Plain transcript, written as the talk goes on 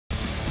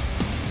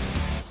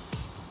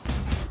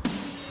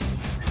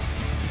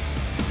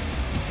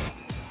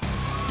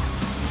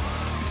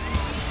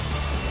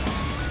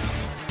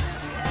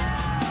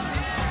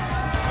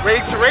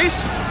Ready to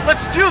race?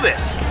 Let's do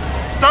this.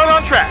 Start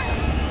on track.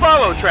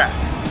 Follow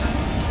track.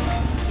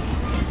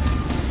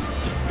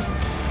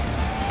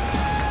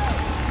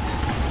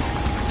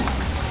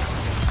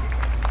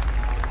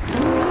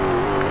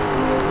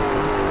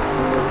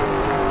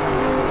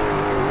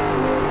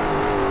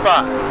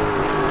 Five,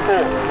 4,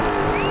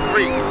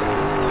 3,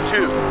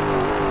 2,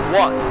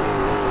 1,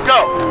 go!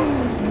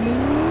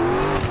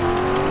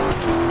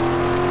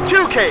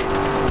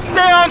 2Ks,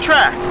 stay on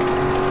track.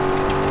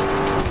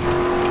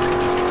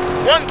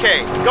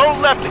 1K, go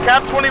left to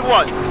cap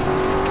 21.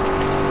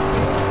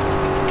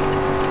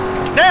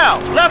 Now,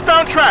 left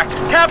on track,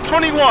 cap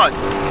 21.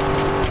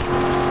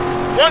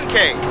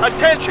 1K,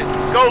 attention,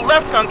 go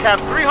left on cap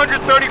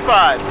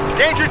 335,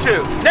 danger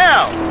 2.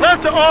 Now,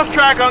 left to off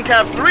track on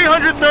cap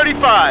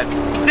 335,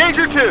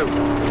 danger 2.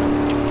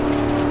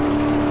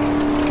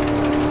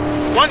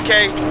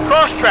 1K,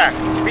 cross track,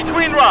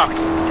 between rocks,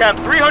 cap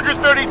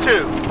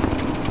 332.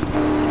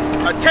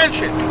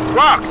 Attention,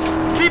 rocks,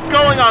 keep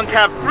going on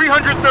cap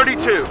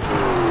 332.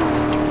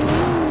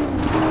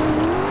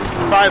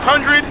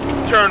 500,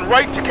 turn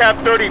right to cap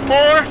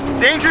 34,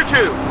 danger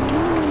 2.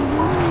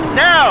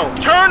 Now,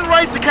 turn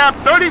right to cap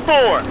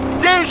 34.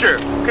 Danger.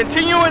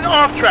 Continuing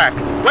off track.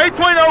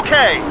 Waypoint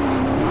OK.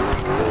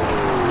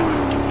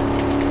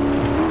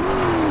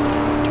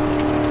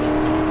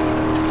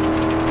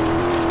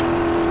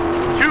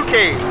 Two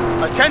Ks.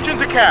 Attention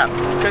to cap.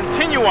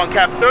 Continue on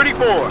cap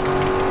 34.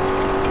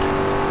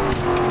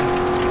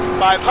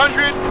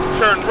 500.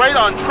 Turn right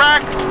on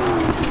track.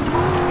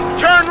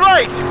 Turn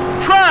right.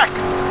 Track.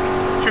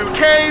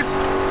 2Ks.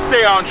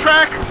 Stay on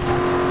track.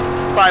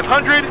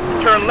 500,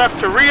 turn left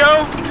to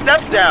Rio,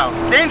 step down,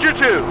 danger 2,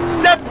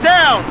 step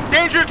down,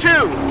 danger 2,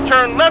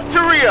 turn left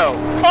to Rio,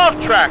 off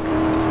track.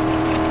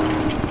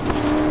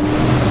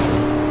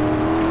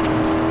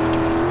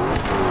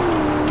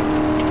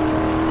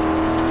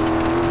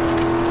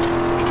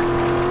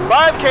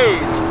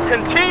 5Ks,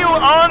 continue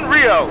on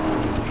Rio.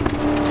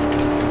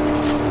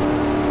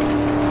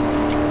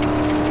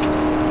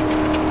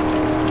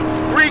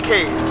 Three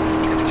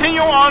Ks,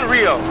 continue on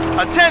Rio,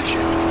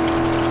 attention.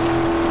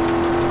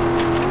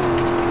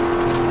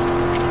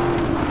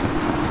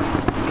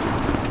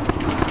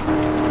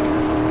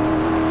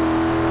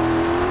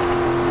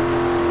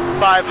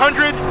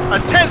 500,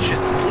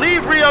 attention,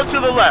 leave Rio to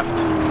the left.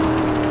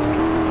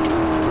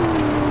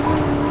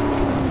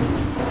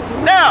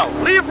 Now,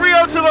 leave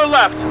Rio to the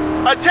left.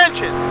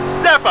 Attention,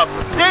 step up,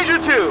 danger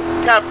 2,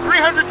 cap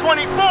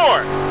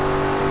 324.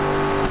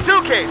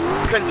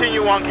 2Ks,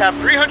 continue on cap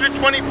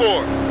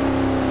 324.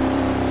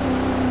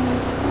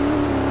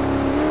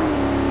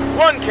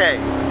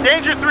 1K,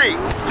 danger 3,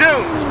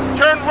 dunes,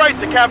 turn right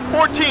to cap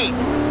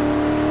 14.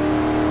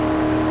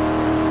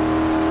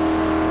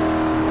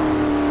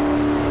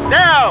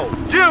 Now,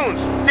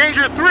 dunes,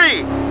 danger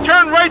 3,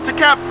 turn right to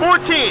cap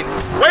 14,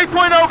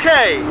 waypoint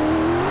OK.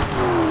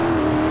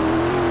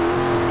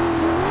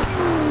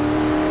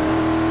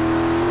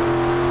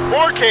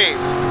 Four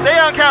Ks, stay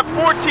on cap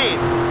 14,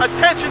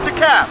 attention to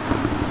cap.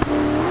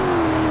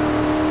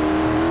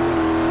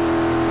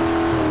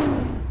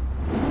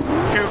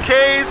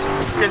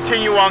 2Ks,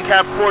 continue on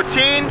cap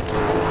 14.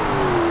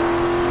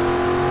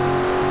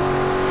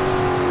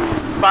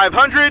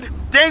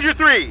 500, danger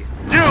 3,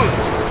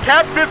 dunes.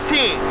 Cap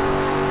 15.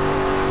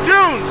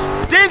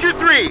 Dunes, danger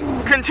 3.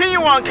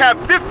 Continue on cap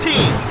 15.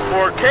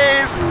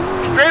 4Ks,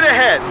 straight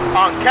ahead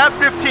on cap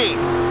 15.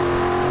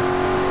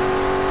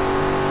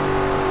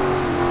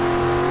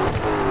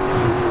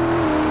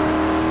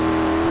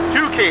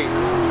 Two Ks,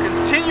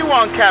 continue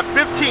on cap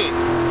 15.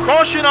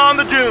 Caution on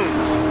the dunes.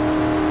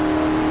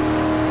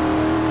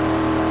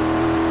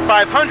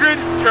 500,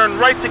 turn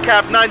right to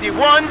cap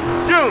 91.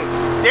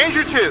 Dunes,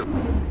 danger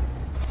 2.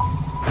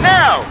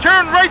 Now,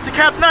 turn right to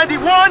cap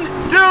 91,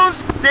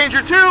 dunes,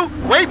 danger 2,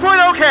 waypoint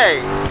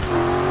OK.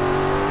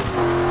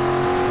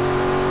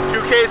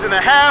 2Ks and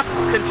a half,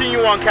 continue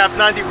on cap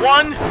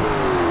 91.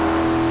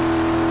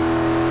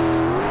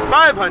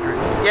 500,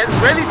 get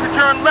ready to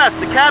turn left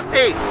to cap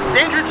 8,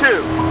 danger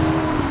 2.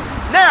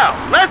 Now,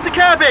 left to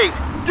cap 8,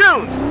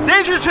 dunes,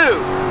 danger 2.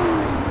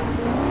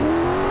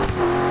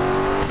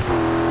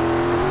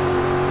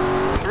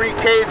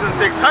 3Ks and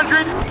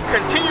 600,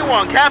 continue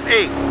on cap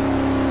 8.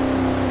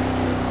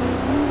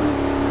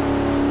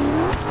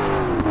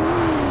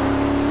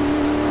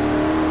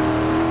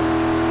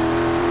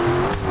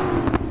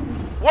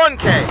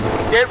 1K,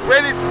 get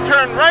ready to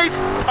turn right,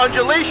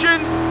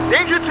 undulation,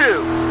 danger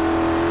 2.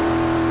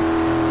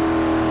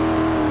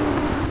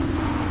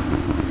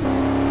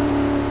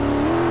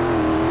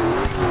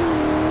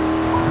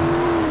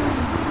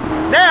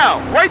 Now,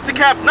 right to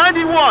cap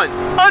 91,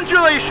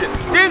 undulation,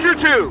 danger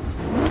 2.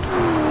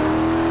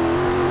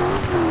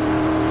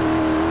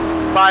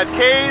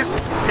 5Ks,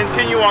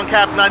 continue on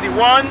cap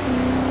 91. 500,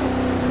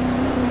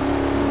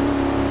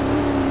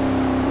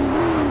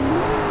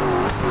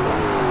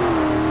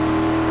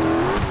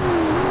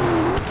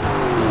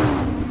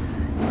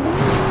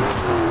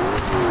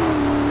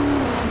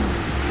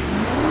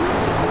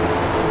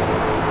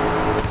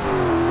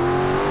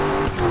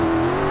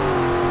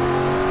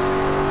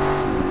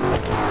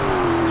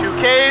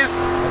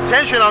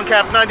 Attention on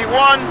cap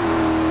 91.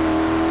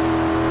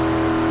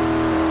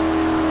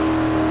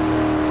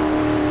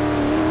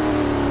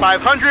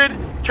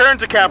 .500, turn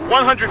to cap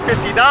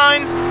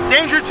 159,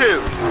 danger 2.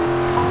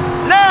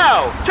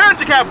 Now, turn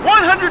to cap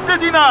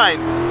 159,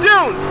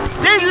 dunes,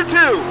 danger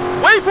 2,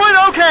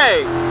 waypoint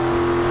okay.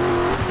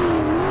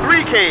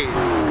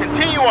 3Ks,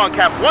 continue on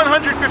cap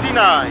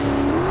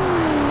 159.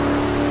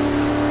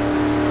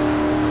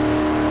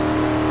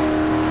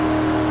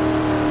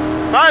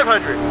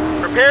 500,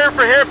 prepare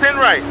for hairpin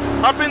right,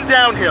 up and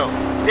downhill,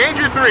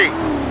 danger 3.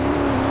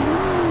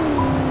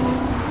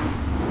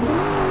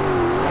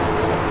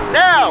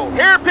 Now,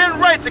 hairpin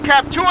right to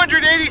cap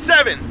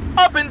 287,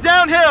 up and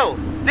downhill,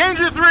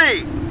 danger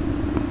 3.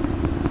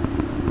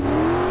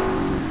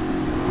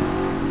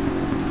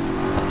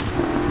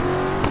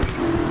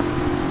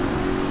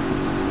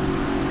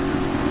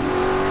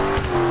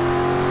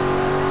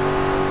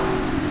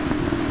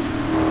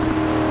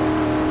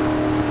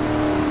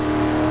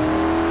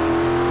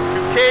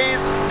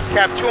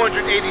 Cap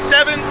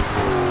 287,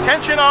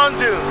 tension on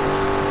dunes.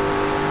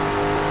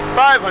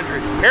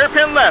 500,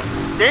 hairpin left,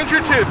 danger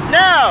 2.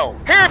 Now,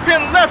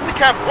 hairpin left to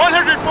cap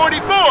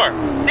 144,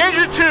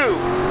 danger 2,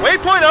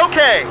 waypoint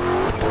okay.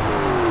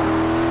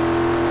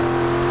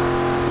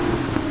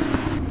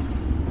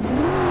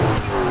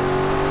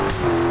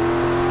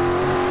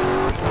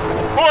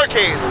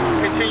 .4Ks,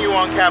 continue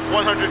on cap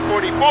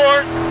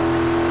 144.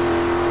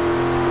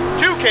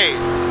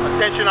 2Ks,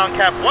 attention on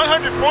cap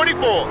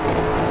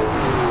 144.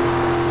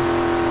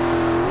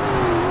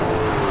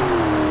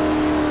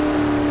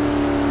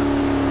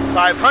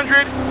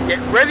 500, get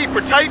ready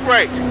for tight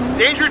right,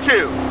 danger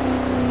 2.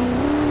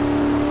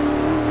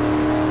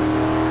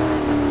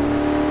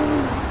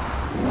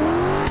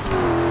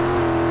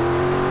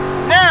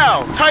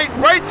 Now, tight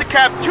right to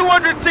cap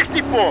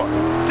 264,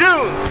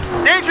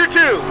 dunes, danger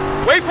 2,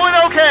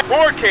 waypoint okay.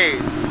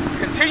 4Ks,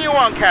 continue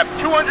on cap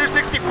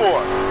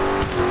 264.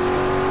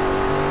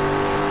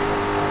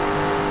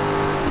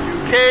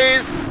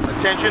 2Ks,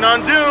 attention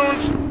on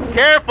dunes,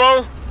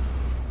 careful.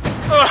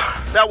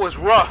 Ugh, that was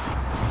rough.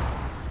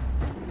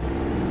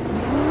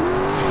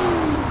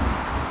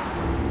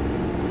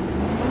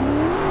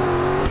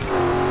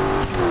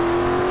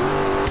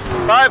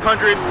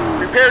 500,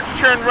 prepare to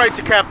turn right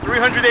to cap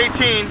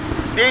 318,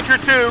 danger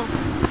 2.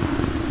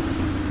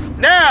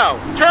 Now,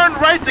 turn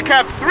right to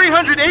cap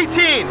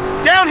 318,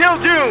 downhill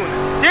dune,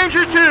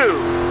 danger 2.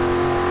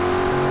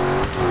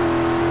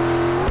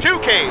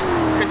 2Ks,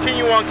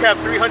 continue on cap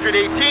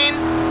 318.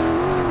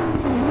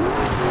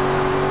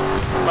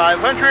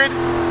 500,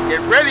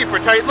 get ready for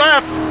tight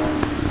left.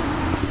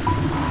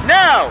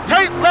 Now,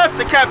 tight left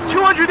to cap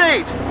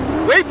 208,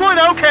 waypoint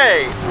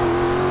okay.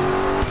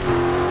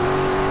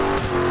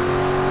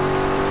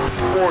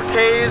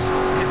 4Ks,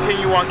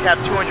 continue on cap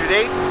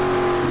 208.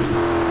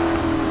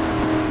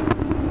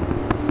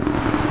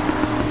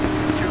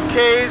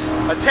 2Ks,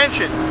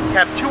 attention,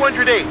 cap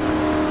 208.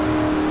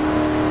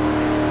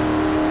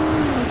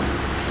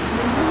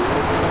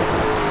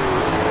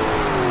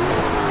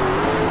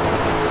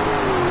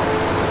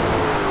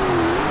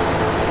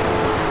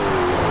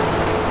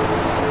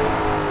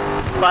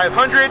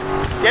 500,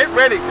 get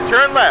ready to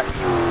turn left.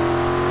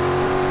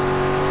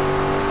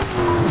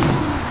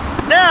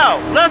 Now,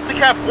 left to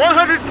cap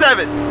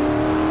 107.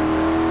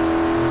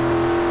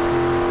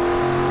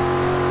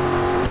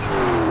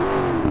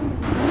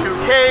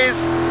 2Ks,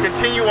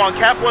 continue on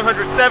cap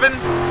 107.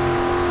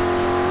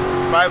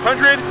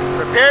 500,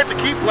 prepare to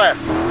keep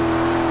left.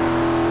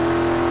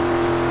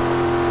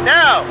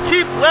 Now,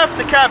 keep left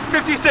to cap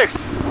 56.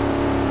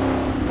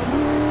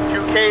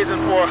 2Ks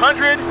and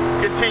 400,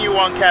 continue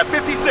on cap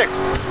 56.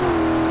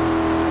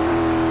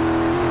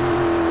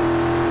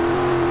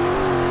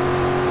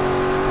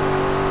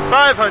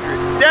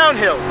 500,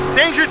 downhill,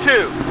 danger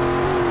 2.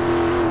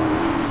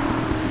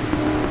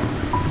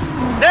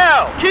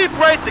 Now, keep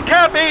right to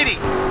cap 80,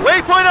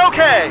 waypoint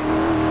okay.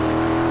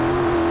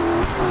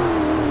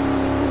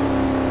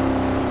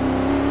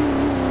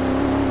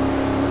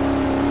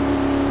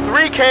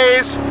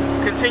 3Ks,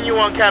 continue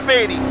on cap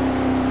 80.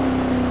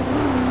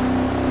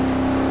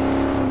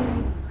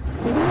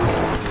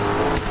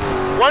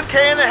 1K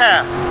and a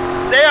half,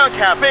 stay on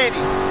cap 80.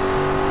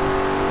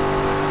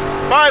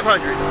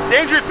 500,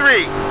 danger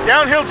 3,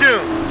 downhill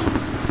dunes.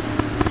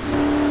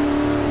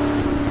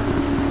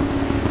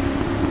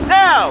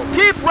 Now,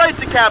 keep right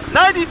to cap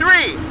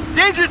 93,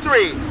 danger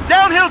 3,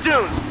 downhill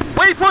dunes,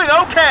 waypoint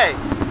okay.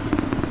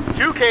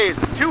 2Ks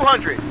and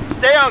 200,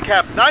 stay on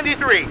cap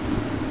 93.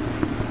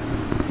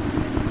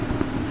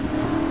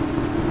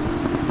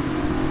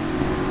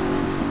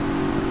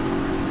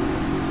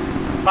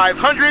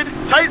 500,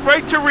 tight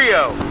right to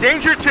Rio,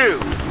 danger 2.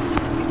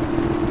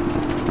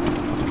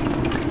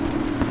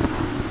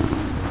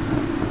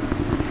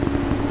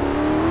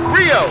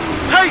 Rio,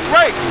 tight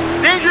right,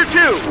 danger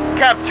 2,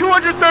 cap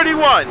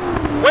 231,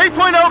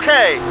 waypoint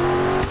okay.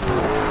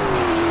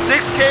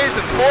 6Ks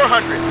and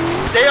 400,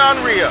 stay on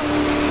Rio.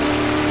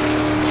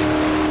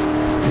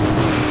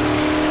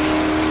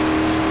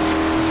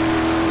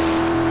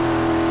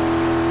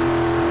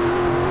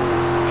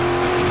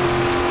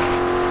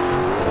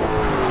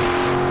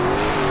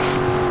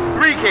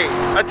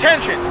 Ks,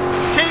 attention,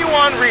 continue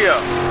on Rio.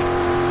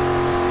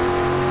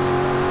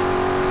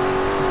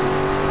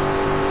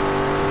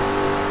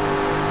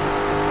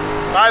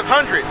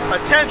 500,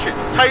 attention,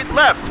 tight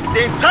left,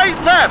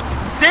 tight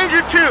left,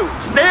 danger 2,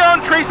 stay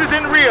on traces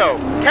in Rio,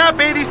 cap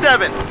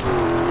 87.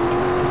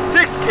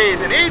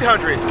 6Ks and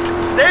 800,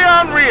 stay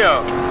on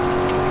Rio.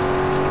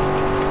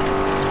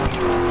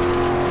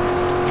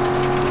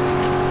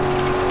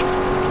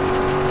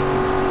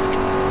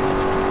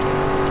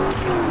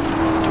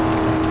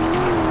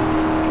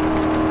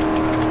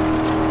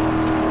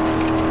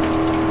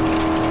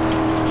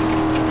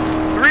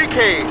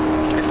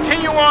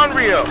 Continue on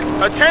Rio.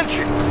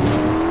 Attention.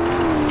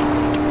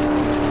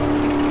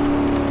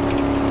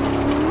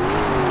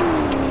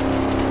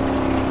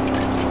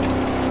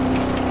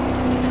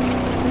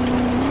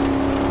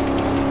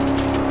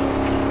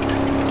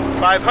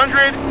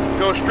 .500,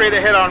 go straight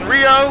ahead on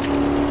Rio.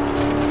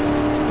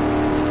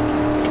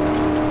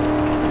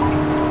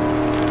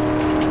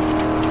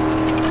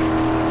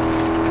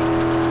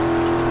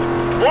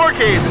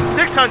 .4Ks and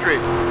 600,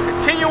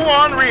 continue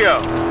on Rio.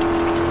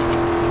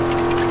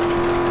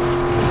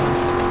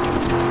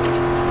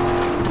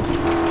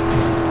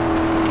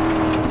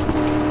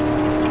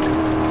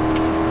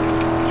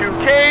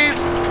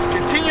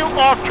 Continue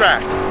off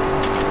track.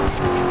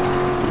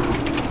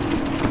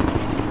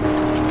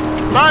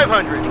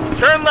 500,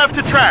 turn left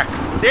to track,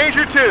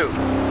 danger 2.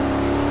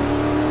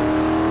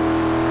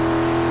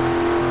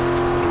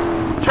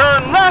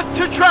 Turn left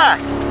to track,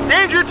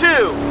 danger 2,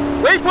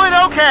 waypoint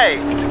OK.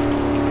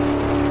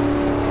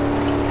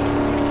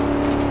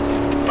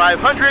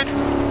 500,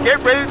 get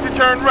ready to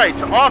turn right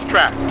to off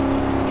track.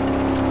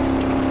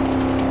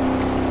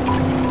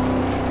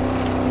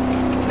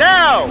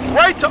 Now,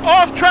 right to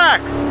off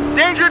track,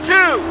 danger 2,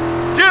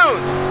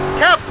 dunes,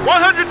 cap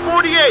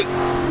 148.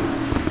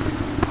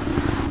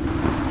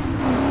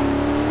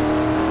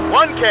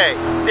 1K,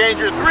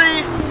 danger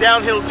 3,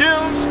 downhill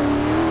dunes.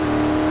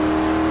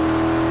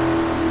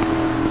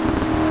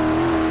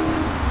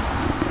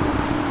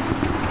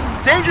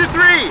 Danger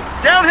 3,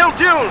 downhill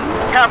dune,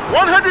 cap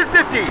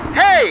 150.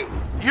 Hey,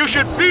 you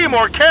should be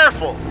more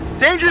careful.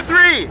 Danger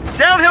 3,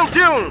 downhill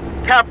dune,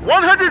 cap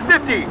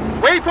 150,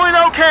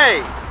 waypoint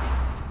OK.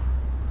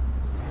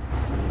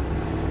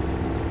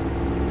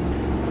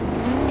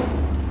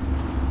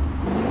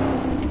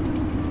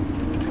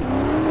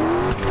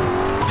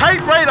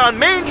 Tight right on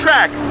main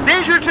track,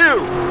 danger 2,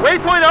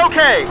 waypoint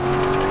OK.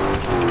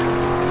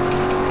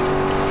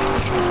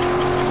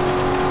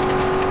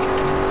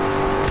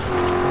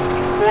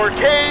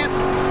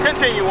 .4Ks,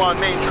 continue on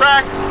main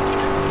track.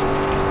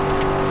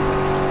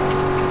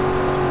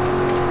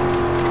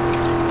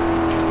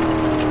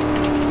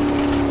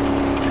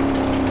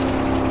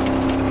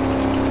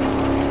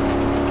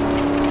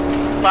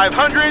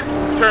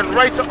 .500, turn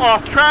right to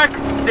off track,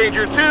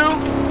 danger 2.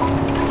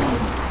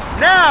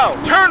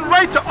 Now, turn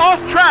right to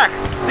off track,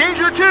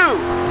 danger 2,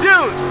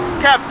 dunes,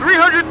 cap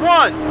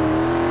 301.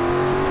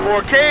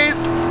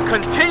 4Ks,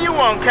 continue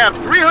on cap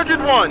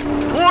 301,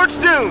 towards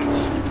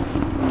dunes.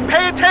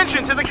 Pay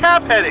attention to the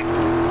cap heading.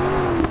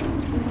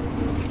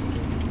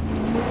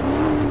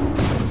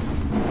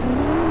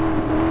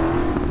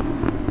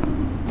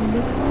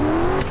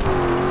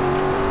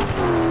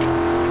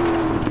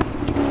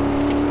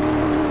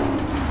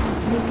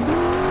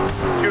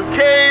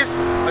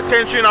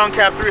 Attention on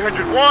cap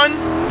 301.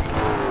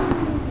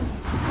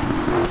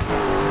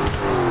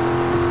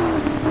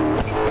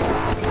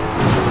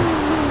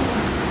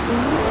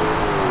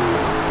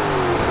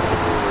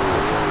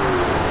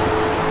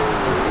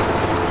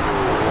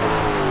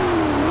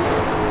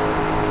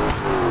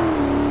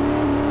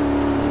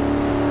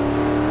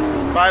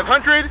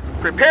 .500,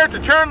 prepare to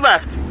turn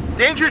left,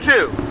 danger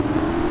 2.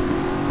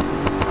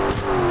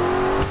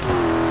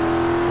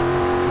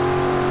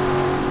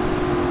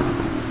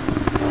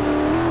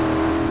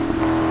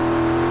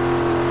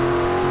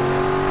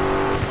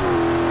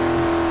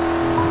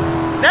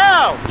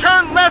 Now,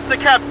 turn left to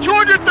cap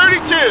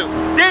 232,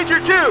 danger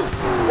 2,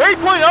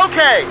 waypoint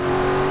OK.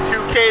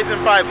 2Ks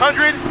and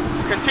 500,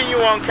 continue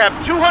on cap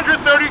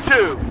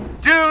 232,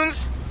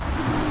 dunes.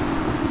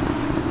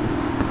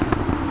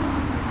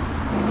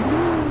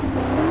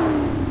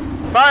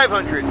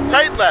 .500,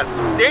 tight left,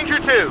 danger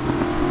 2.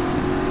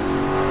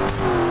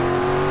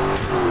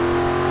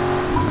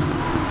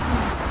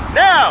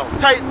 Now,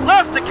 tight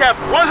left to cap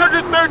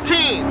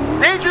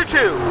 113, danger 2,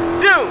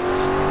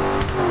 dunes.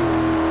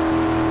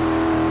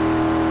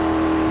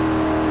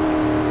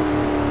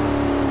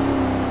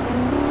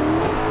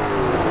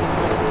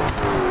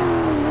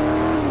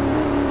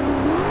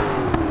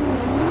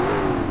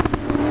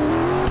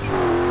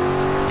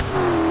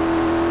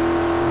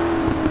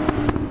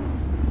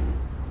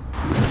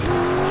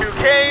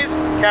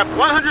 Cap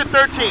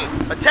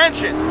 113,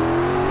 attention.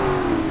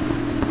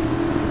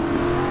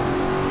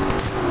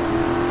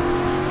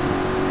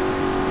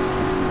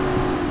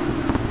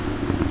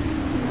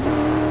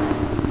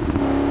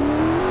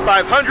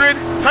 .500,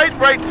 tight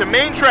right to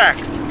main track,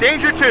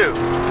 danger 2.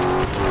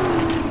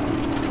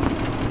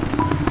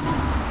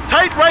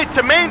 Tight right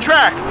to main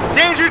track.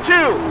 Danger 2,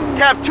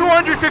 cap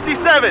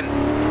 257.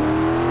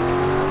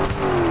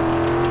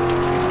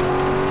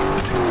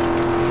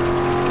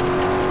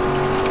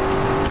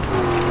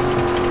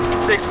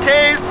 6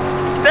 Ks,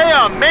 stay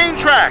on main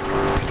track.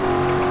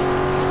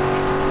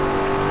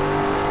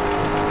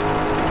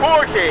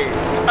 4 Ks,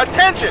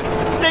 attention,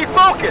 stay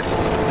focused.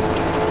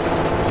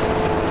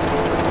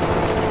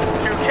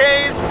 2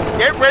 Ks,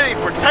 get ready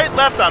for tight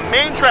left on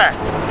main track.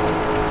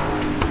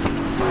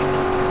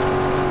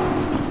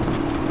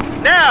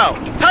 Now,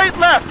 tight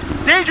left,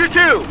 danger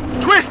 2,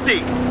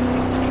 twisty.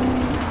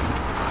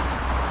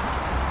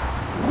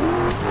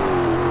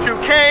 2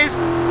 Ks,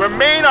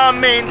 remain on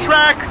main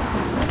track.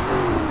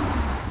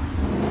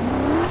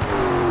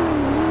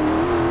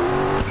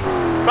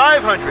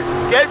 500,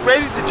 get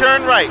ready to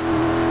turn right.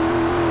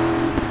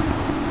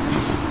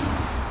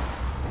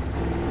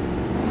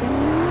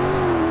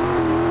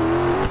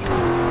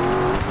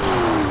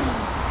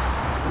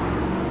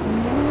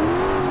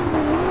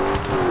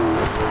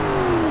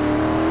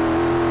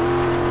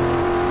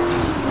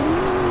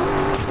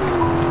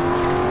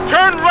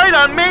 Turn right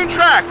on main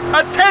track.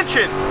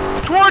 Attention!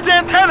 Towards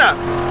antenna.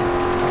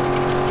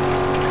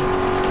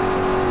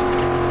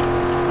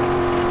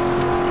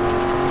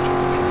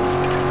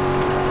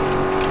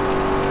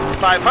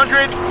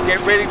 .500, get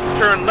ready to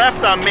turn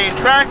left on main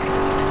track.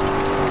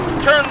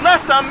 Turn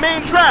left on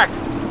main track.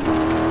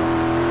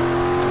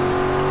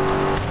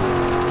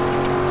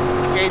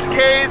 8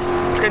 Ks,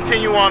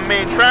 continue on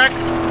main track.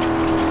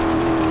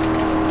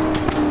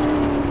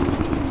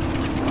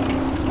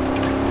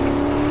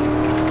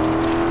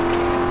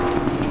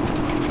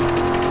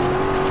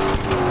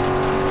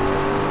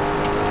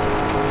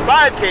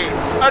 .5 Ks,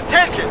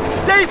 attention,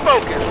 stay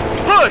focused,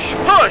 push,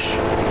 push.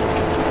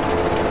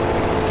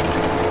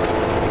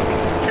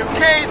 2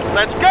 Ks,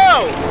 let's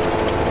go.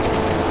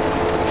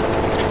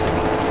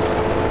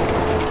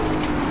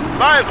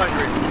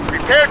 500,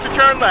 prepare to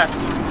turn left,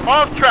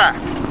 off track.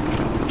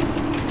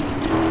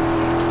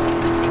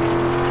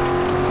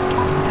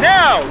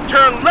 Now,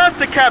 turn left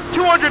to cap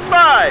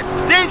 205,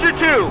 danger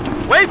 2,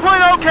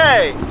 waypoint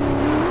okay.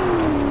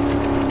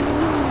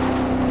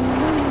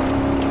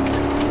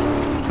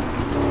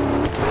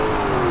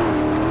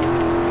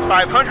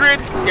 500,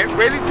 get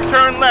ready to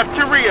turn left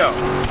to Rio.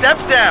 Step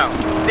down,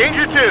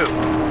 danger 2.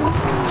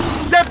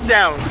 Step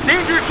down,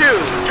 danger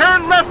 2.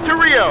 Turn left to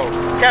Rio,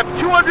 cap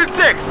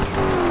 206.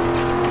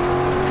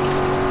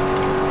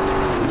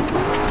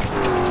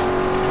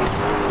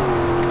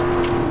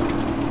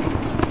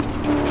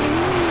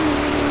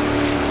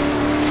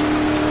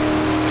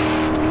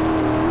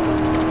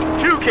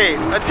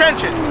 Case,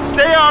 attention,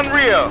 stay on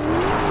Rio.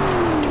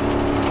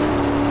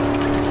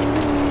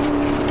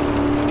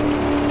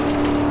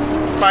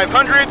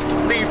 .500,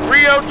 leave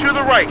Rio to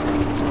the right.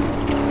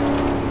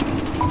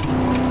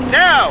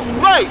 Now,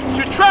 right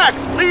to track,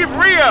 leave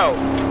Rio.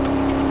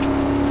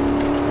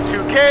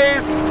 2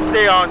 Ks,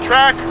 stay on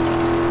track.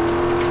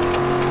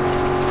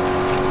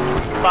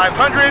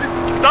 500,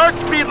 start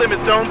speed limit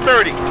zone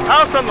 30,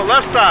 house on the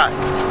left side.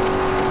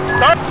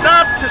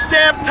 Stop to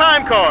stamp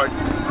time card.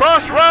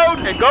 Cross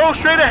road and go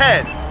straight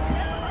ahead.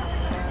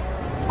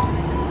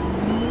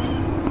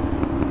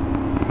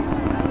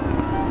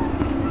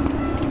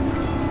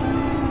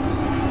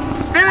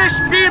 Finish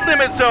speed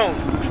limit zone.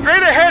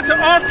 Straight ahead to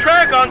off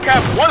track on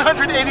cap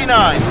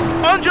 189.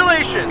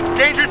 Undulation,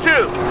 danger 2.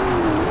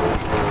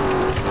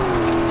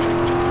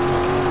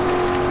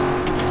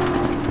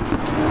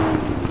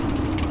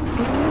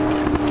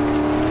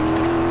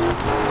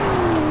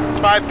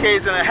 .5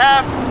 Ks and a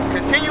half.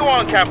 Continue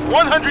on cap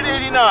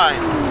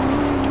 189.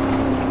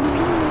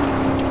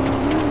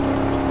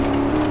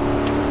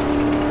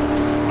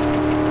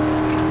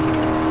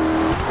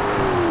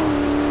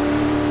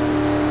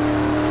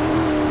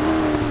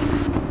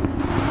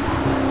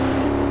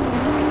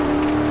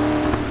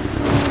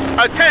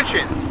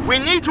 Attention, we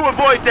need to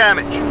avoid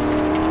damage.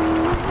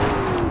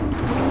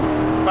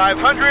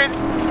 500,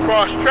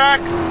 cross track,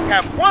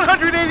 cap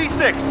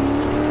 186.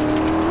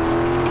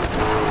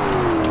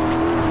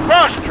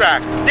 Cross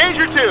track,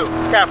 danger 2,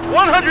 cap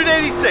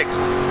 186.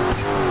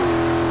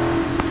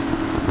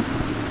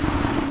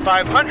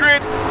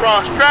 500,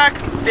 cross track,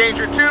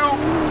 danger 2.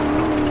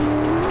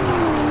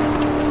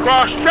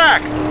 Cross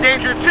track,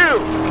 danger 2,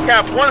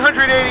 cap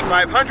 180.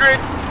 500,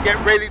 get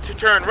ready to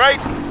turn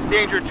right,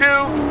 danger 2.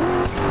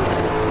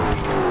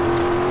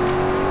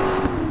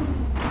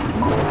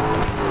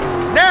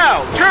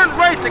 Now, turn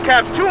right to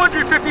cap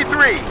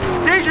 253.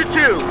 Danger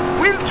 2,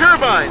 wind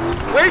turbines,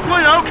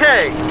 waypoint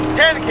okay.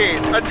 10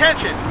 Ks,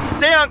 attention,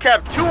 stay on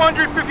cap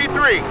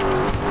 253.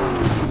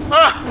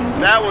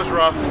 That was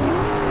rough.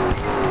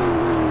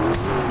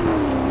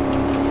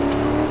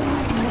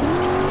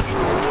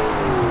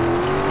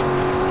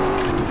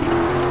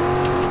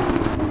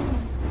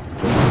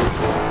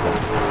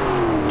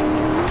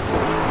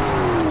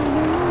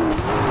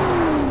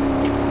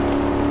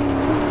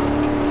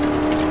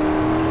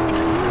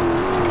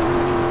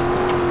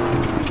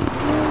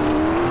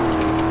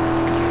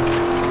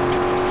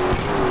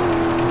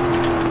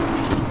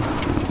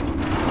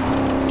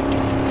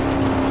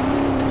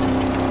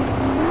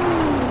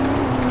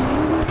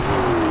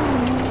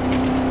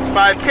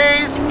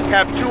 5Ks,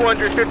 cap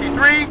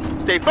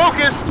 253, stay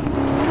focused.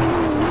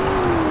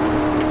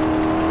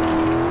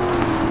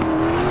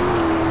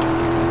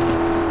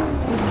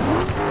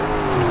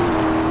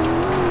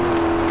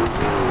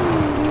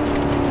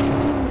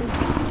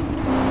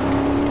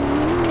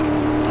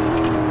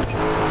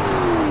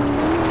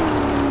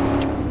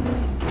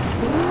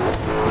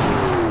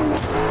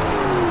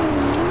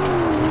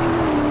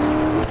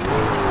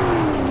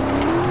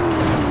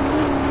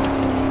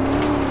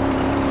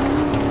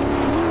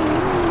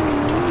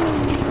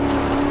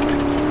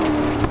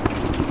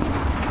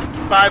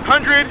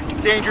 500,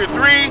 danger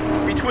 3,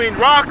 between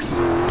rocks.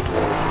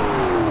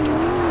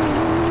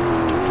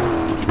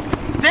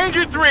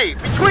 Danger 3,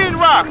 between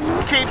rocks,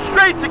 keep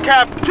straight to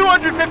cap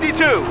 252,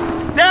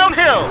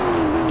 downhill.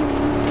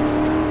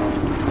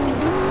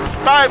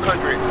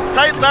 500,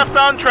 tight left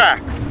on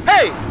track.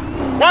 Hey,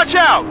 watch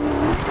out.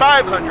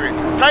 500,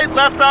 tight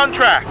left on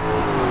track.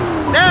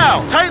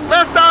 Now, tight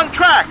left on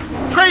track,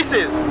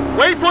 traces,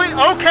 waypoint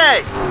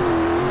okay.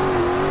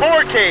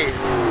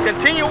 4Ks,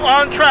 continue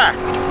on track.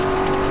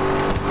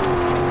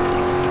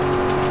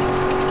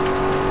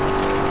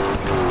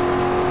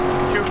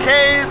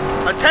 2Ks,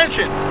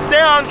 attention,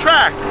 stay on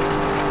track.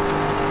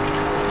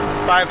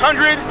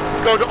 500,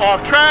 go to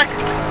off track,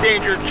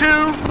 danger 2.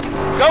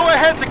 Go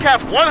ahead to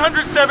cap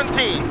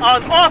 117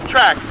 on off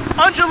track,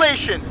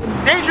 undulation,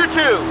 danger 2.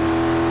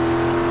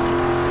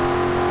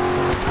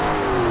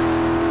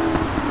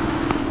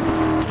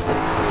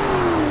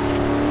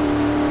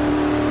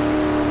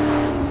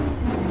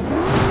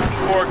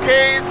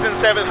 4Ks and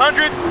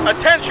 700,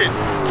 attention,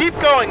 keep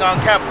going on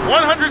cap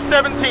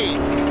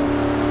 117.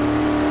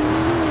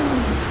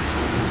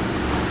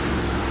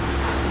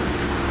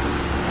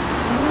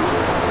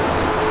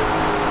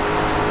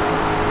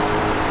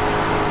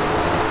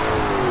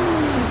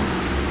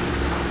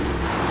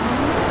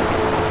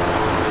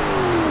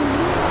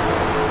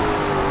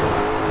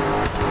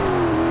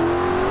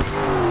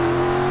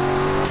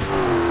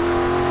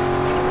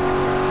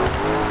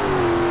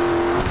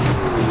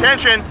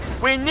 Attention,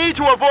 we need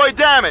to avoid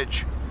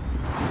damage.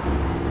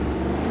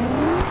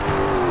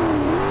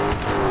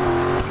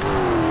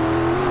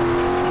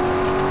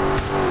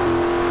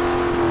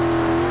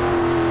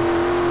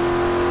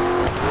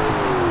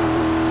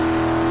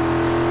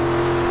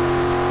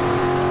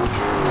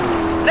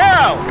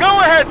 Now, go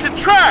ahead to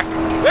track.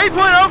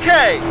 Waypoint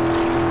okay.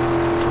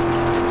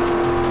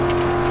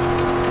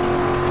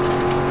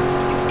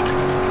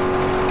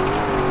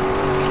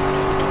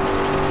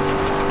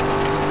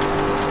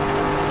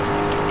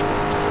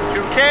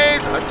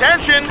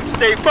 Attention,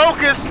 stay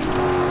focused.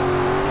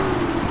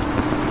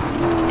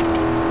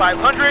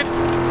 500,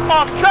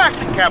 off track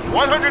to cap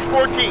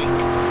 114.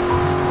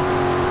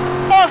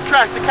 Off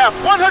track to cap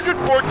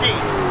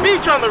 114.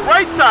 Beach on the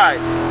right side.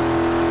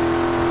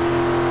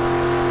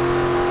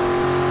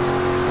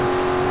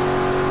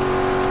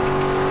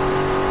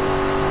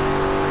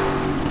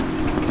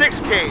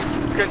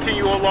 6Ks,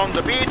 continue along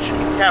the beach,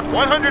 cap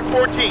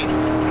 114.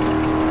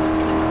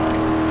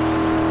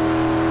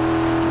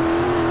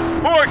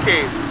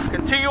 4Ks,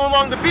 continue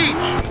along the beach.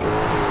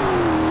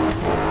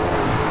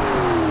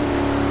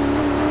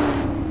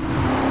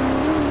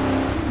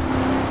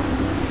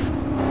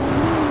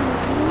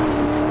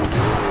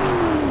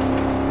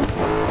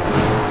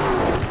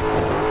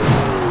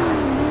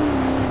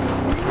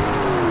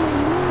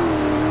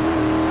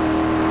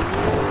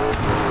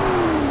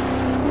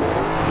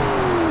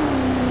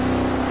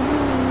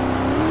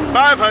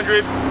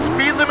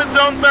 Speed limit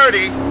zone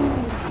 30.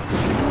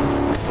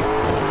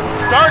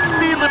 Start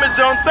speed limit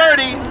zone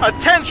 30.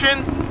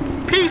 Attention,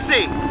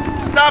 PC.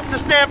 Stop to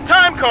stamp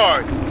time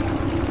card.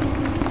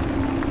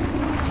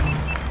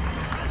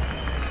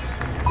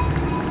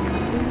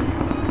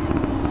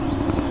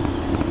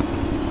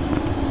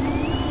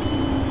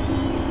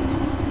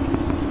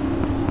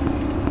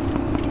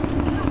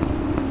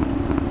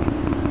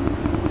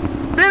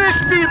 Finish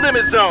speed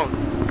limit zone.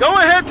 Go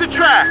ahead to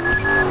track.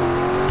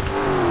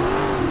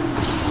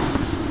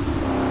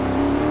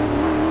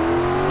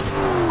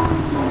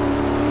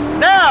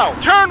 Now,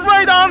 turn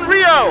right on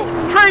Rio.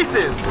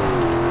 Traces.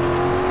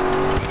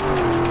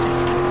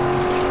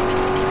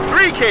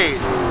 3Ks.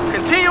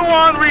 Continue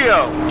on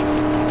Rio.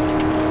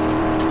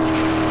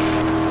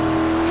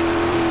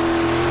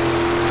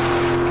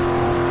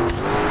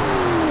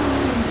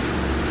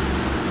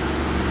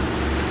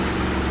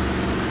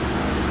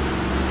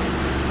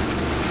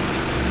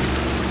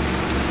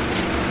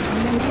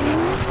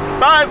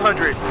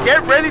 .500.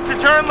 Get ready to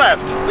turn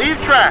left.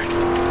 Leave track.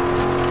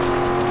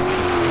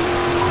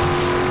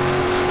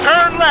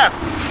 Turn left.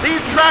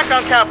 Leave track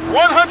on cap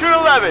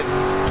 111.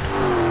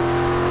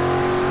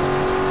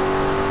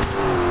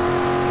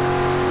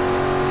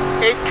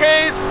 Eight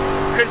Ks.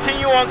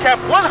 Continue on cap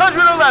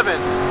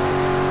 111.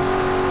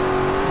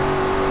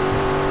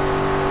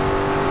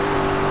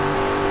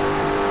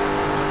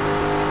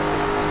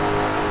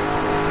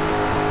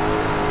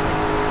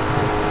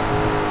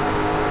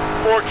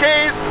 Four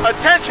Ks.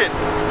 Attention.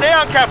 Stay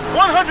on cap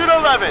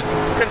 111.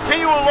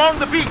 Continue along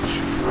the beach.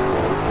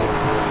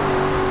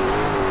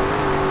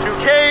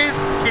 2Ks,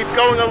 keep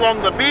going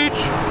along the beach.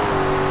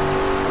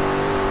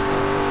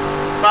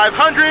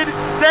 500,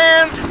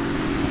 sand.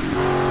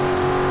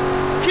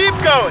 Keep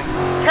going.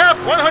 Cap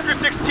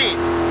 116.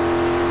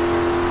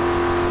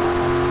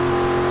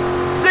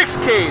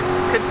 6Ks,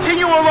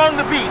 continue along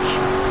the beach.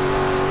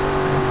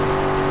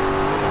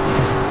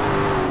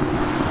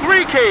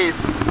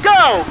 3Ks,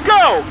 go,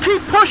 go,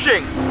 keep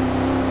pushing.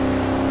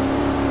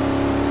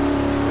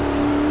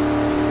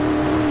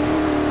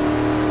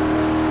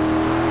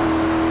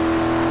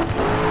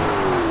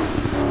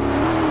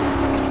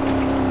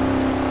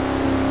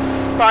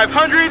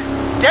 500,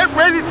 get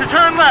ready to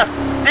turn left,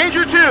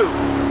 danger 2.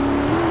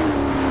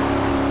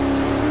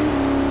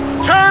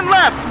 Turn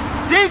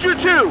left, danger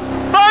 2,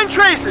 find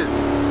traces.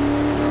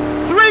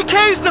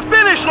 3Ks to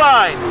finish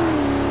line.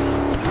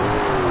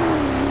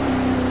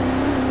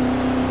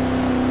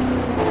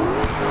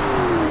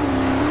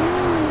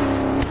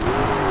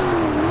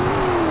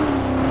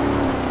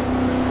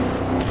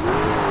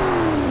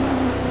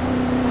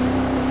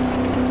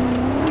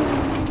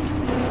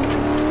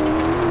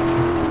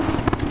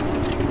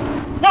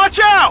 Watch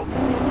out!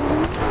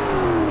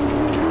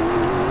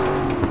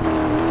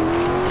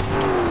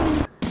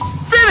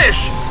 Finish!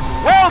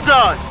 Well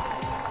done!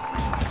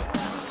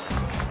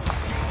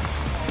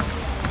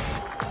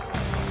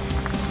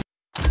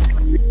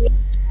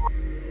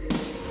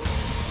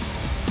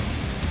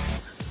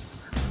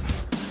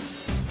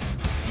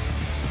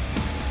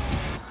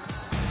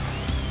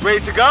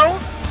 Ready to go?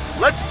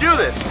 Let's do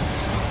this.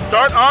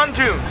 Start on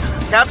dunes,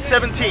 cap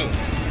 17.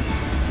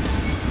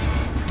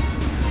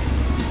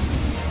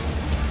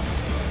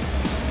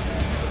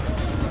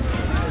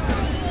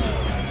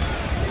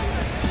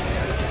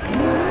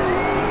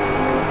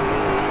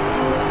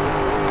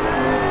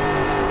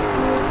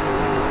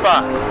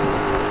 5,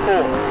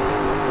 4,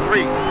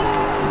 3, 2,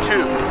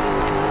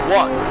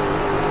 1,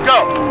 go!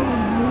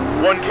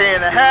 1K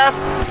and a half,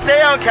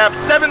 stay on cap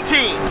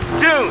 17,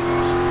 dunes.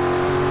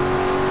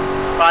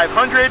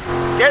 500,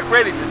 get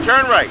ready to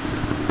turn right.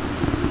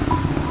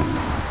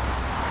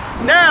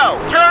 Now,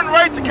 turn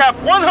right to cap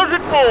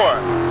 104.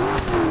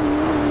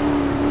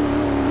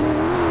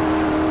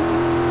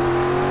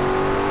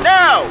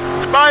 Now,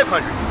 it's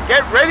 500,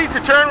 get ready to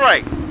turn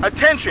right.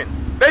 Attention,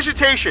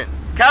 vegetation,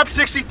 cap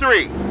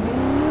 63.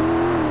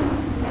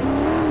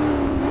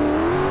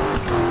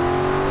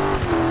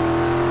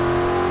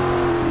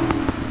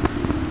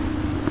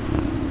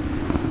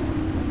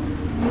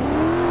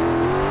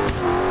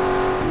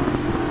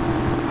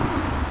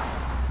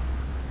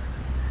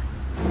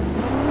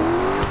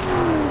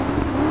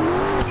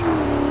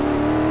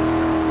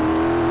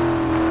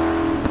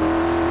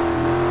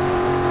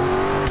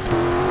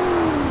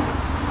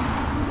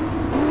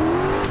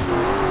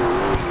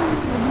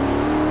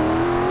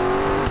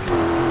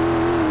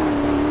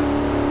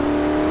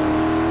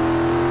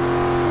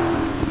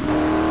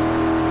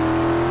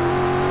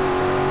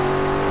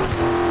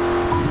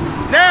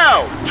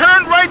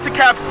 Turn right to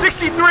cap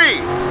 63.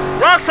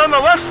 Rocks on the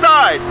left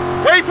side.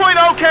 Waypoint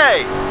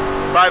OK.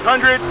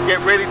 500, get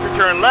ready to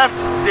turn left.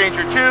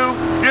 Danger 2,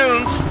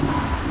 dunes.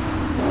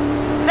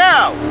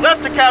 Now,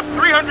 left to cap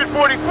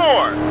 344.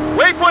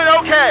 Waypoint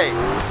OK.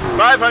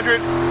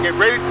 500, get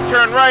ready to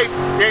turn right.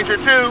 Danger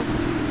 2.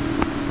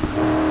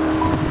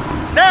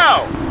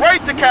 Now,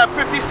 right to cap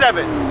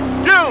 57.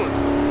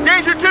 Dunes.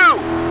 Danger 2.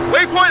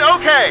 Waypoint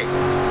OK.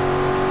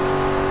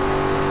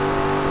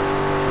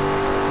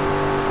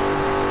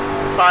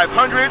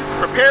 500,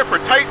 prepare for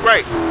tight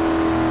right.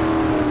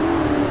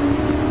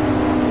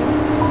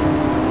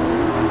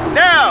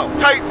 Now,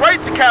 tight right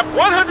to cap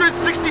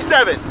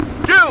 167.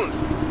 Dunes,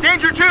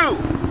 danger 2,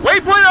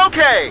 waypoint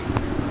OK.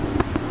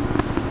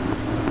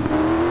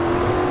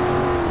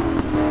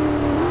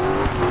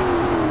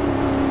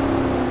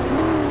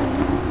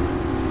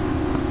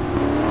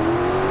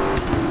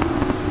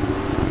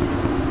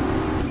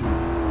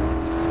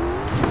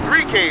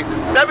 3Ks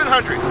and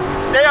 700,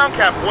 stay on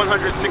cap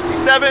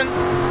 167.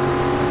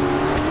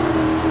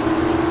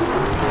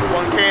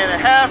 1K and a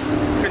half,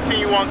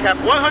 continue on cap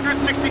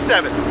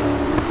 167.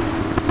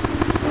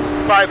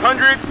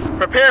 500,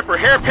 prepare for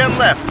hairpin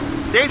left,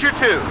 danger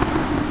 2.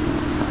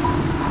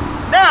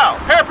 Now,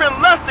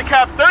 hairpin left to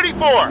cap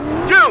 34,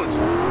 dunes,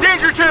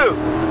 danger 2.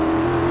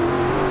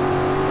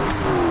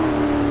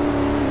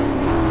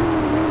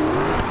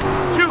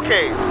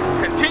 2Ks,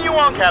 continue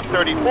on cap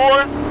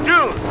 34,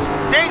 dunes,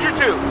 danger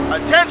 2,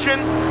 attention.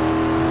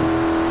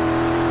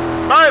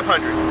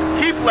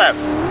 500, keep left,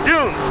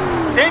 dunes,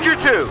 danger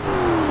 2.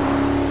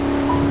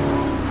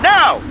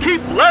 Now,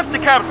 keep left to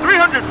cap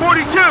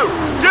 342.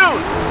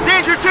 Dunes,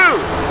 danger 2.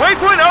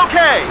 Waypoint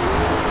OK.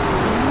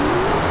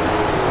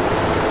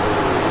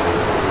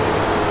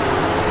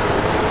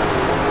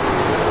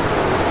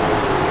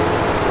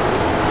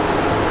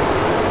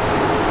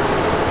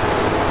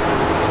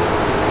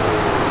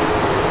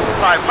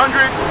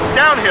 500,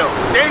 downhill,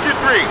 danger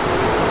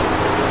 3.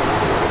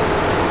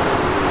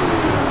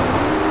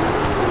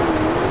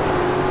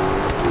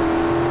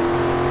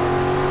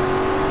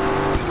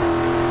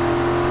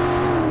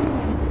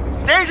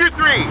 Danger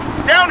 3,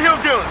 downhill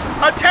dunes,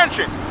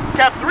 attention,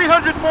 cap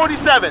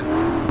 347.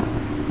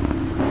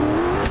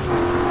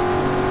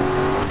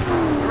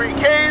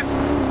 3Ks,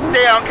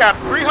 stay on cap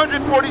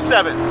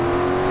 347.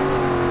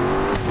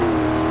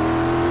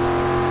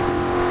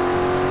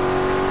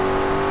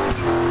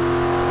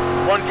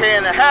 1K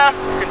and a half,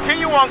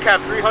 continue on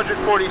cap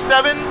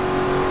 347.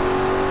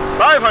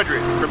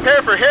 500,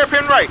 prepare for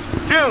hairpin right,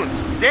 dunes,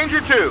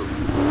 danger 2.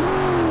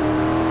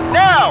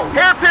 Now,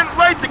 hairpin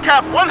right to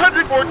cap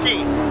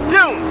 114,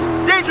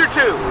 dunes, danger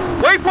 2,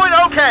 waypoint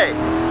okay.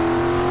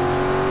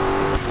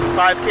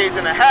 5Ks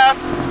and a half,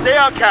 stay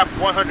on cap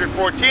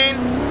 114.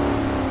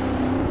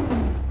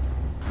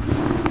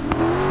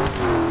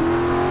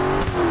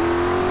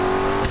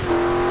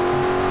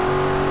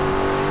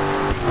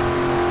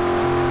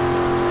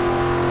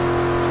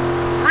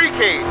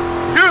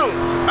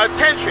 Dunes,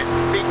 attention,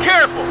 be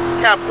careful,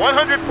 cap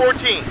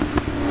 114.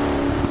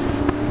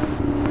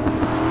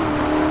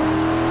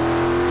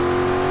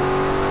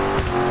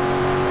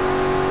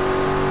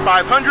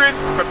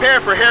 .500, prepare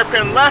for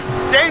hairpin left,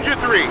 danger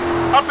 3,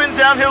 up and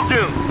downhill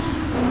dunes.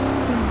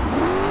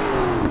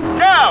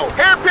 Now,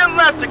 hairpin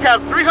left to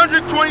cap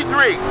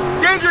 323,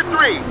 danger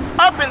 3,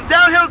 up and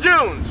downhill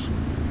dunes.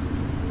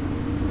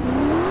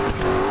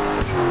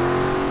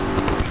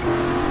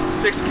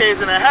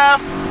 6Ks and a half,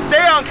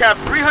 stay on cap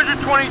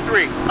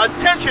 323.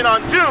 Attention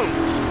on dunes.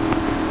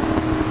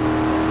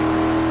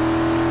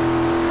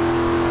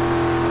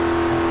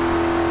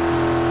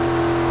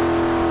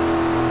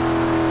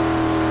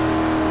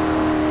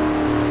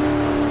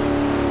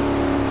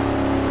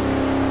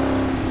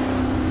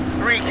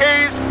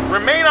 .3Ks,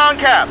 remain on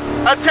cap.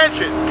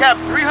 Attention, cap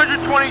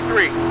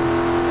 323.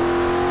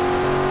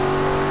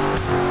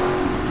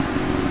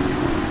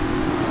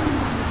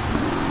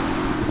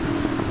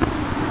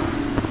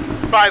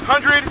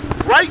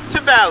 .500, right to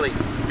valley,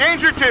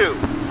 danger 2.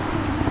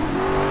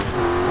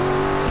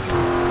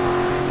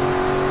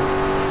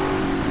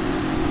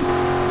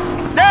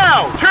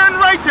 Now, turn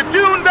right to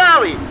Dune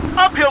Valley,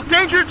 uphill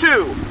danger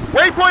 2,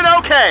 waypoint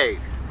okay.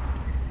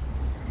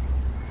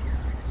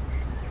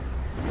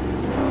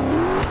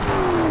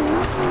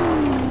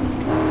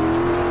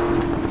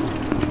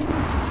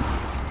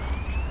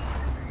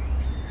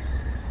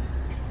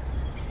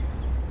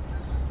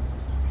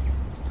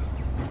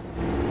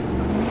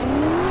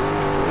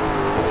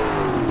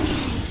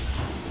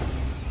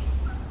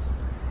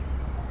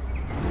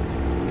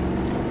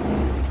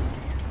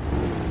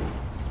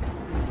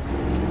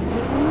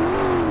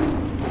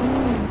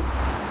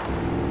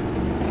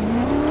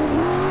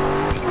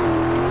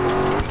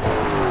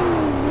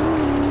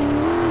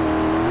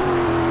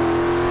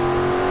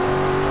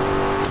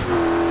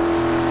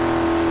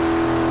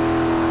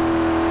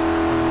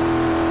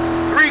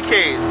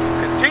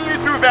 Continue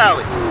through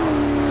valley.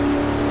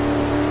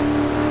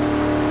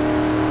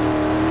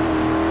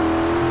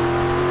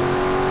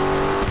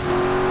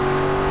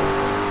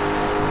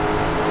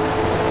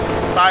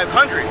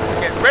 .500,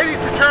 get ready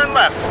to turn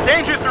left,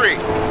 danger 3.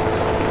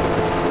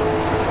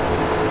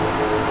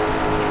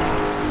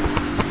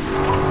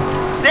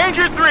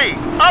 Danger 3,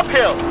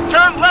 uphill,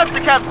 turn left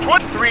to cap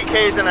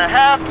 23Ks and a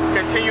half,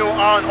 continue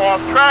on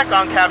off track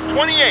on cap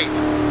 28.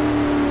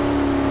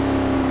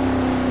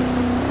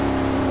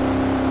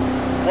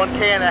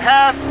 1K and a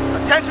half,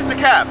 attention to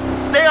cap,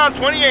 stay on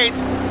 28.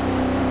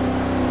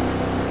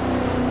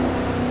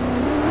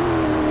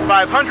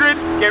 500,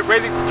 get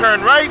ready to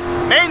turn right,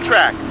 main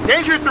track,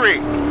 danger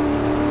 3.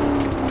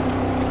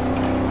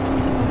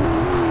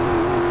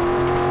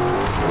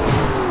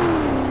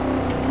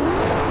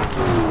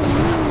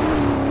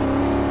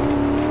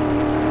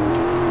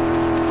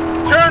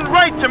 Turn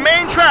right to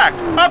main track,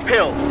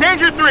 uphill,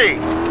 danger 3.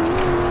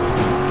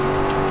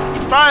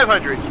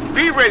 500,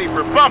 be ready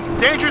for bump,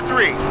 danger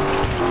 3.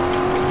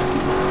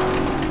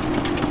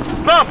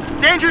 Bump,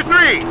 danger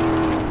 3.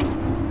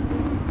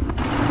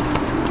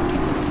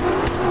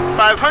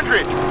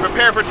 500,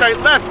 prepare for tight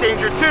left,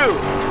 danger 2.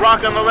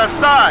 Rock on the left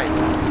side.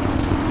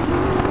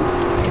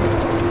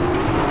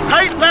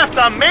 Tight left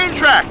on main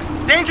track,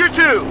 danger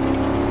 2.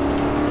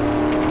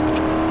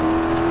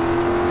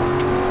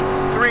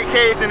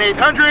 3Ks and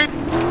 800,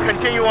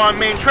 continue on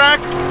main track.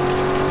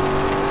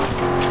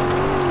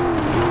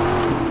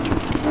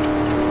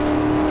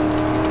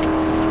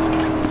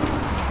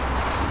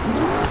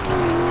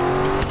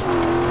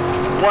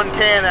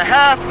 1K and a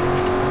half,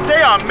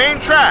 stay on main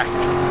track.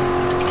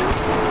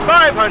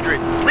 500,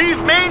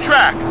 leave main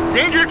track,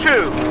 danger 2.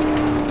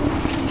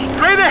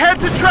 Straight ahead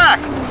to track,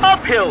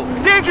 uphill,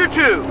 danger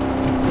 2.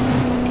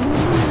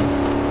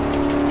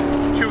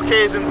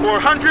 2Ks and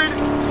 400,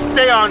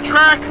 stay on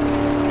track.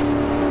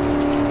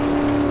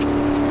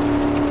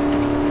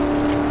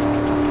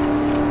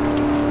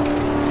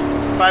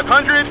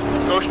 500,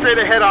 go straight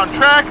ahead on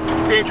track,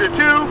 danger 2,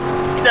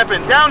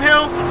 stepping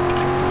downhill.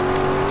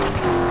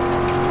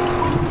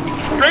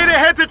 Straight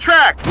ahead to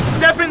track,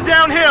 stepping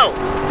downhill,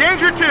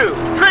 danger 2,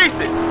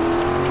 traces.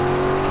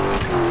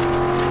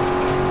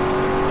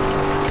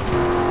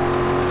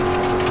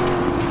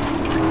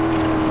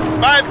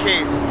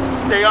 5Ks,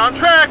 stay on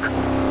track.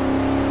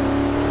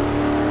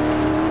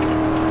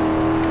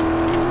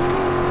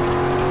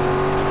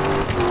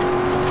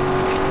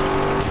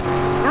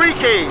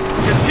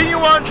 3Ks, continue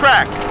on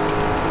track.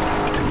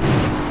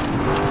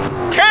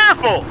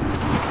 Careful!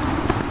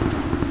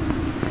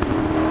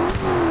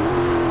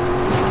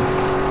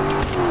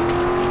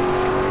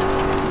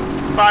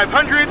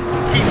 .500,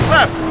 keep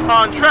left,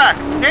 on track,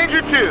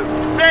 danger 2,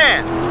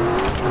 sand.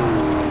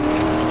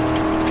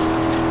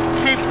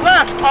 Keep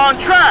left, on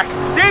track,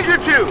 danger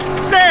 2,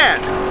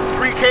 sand.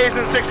 3Ks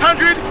and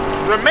 600,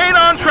 remain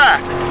on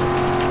track.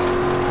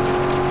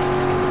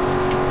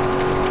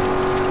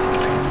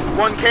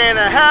 1K and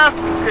a half,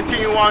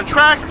 continue on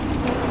track.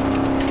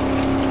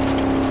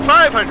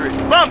 500,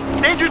 bump,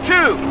 danger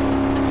 2.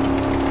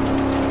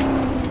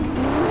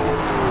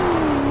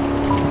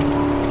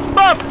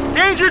 Bump,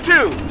 danger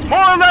 2.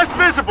 More or less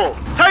visible.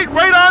 Tight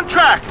right on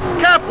track.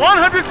 Cap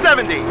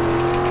 170.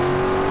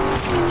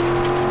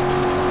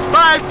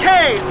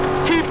 5Ks.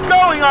 Keep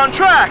going on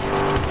track.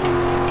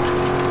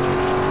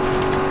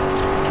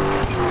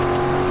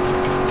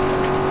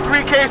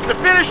 3Ks to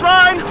finish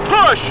line.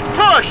 Push,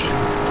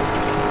 push.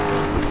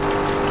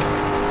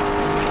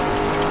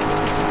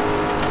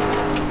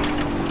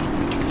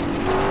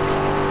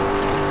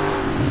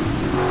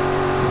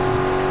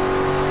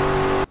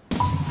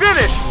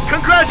 Finish.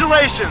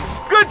 Congratulations.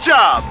 Good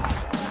job.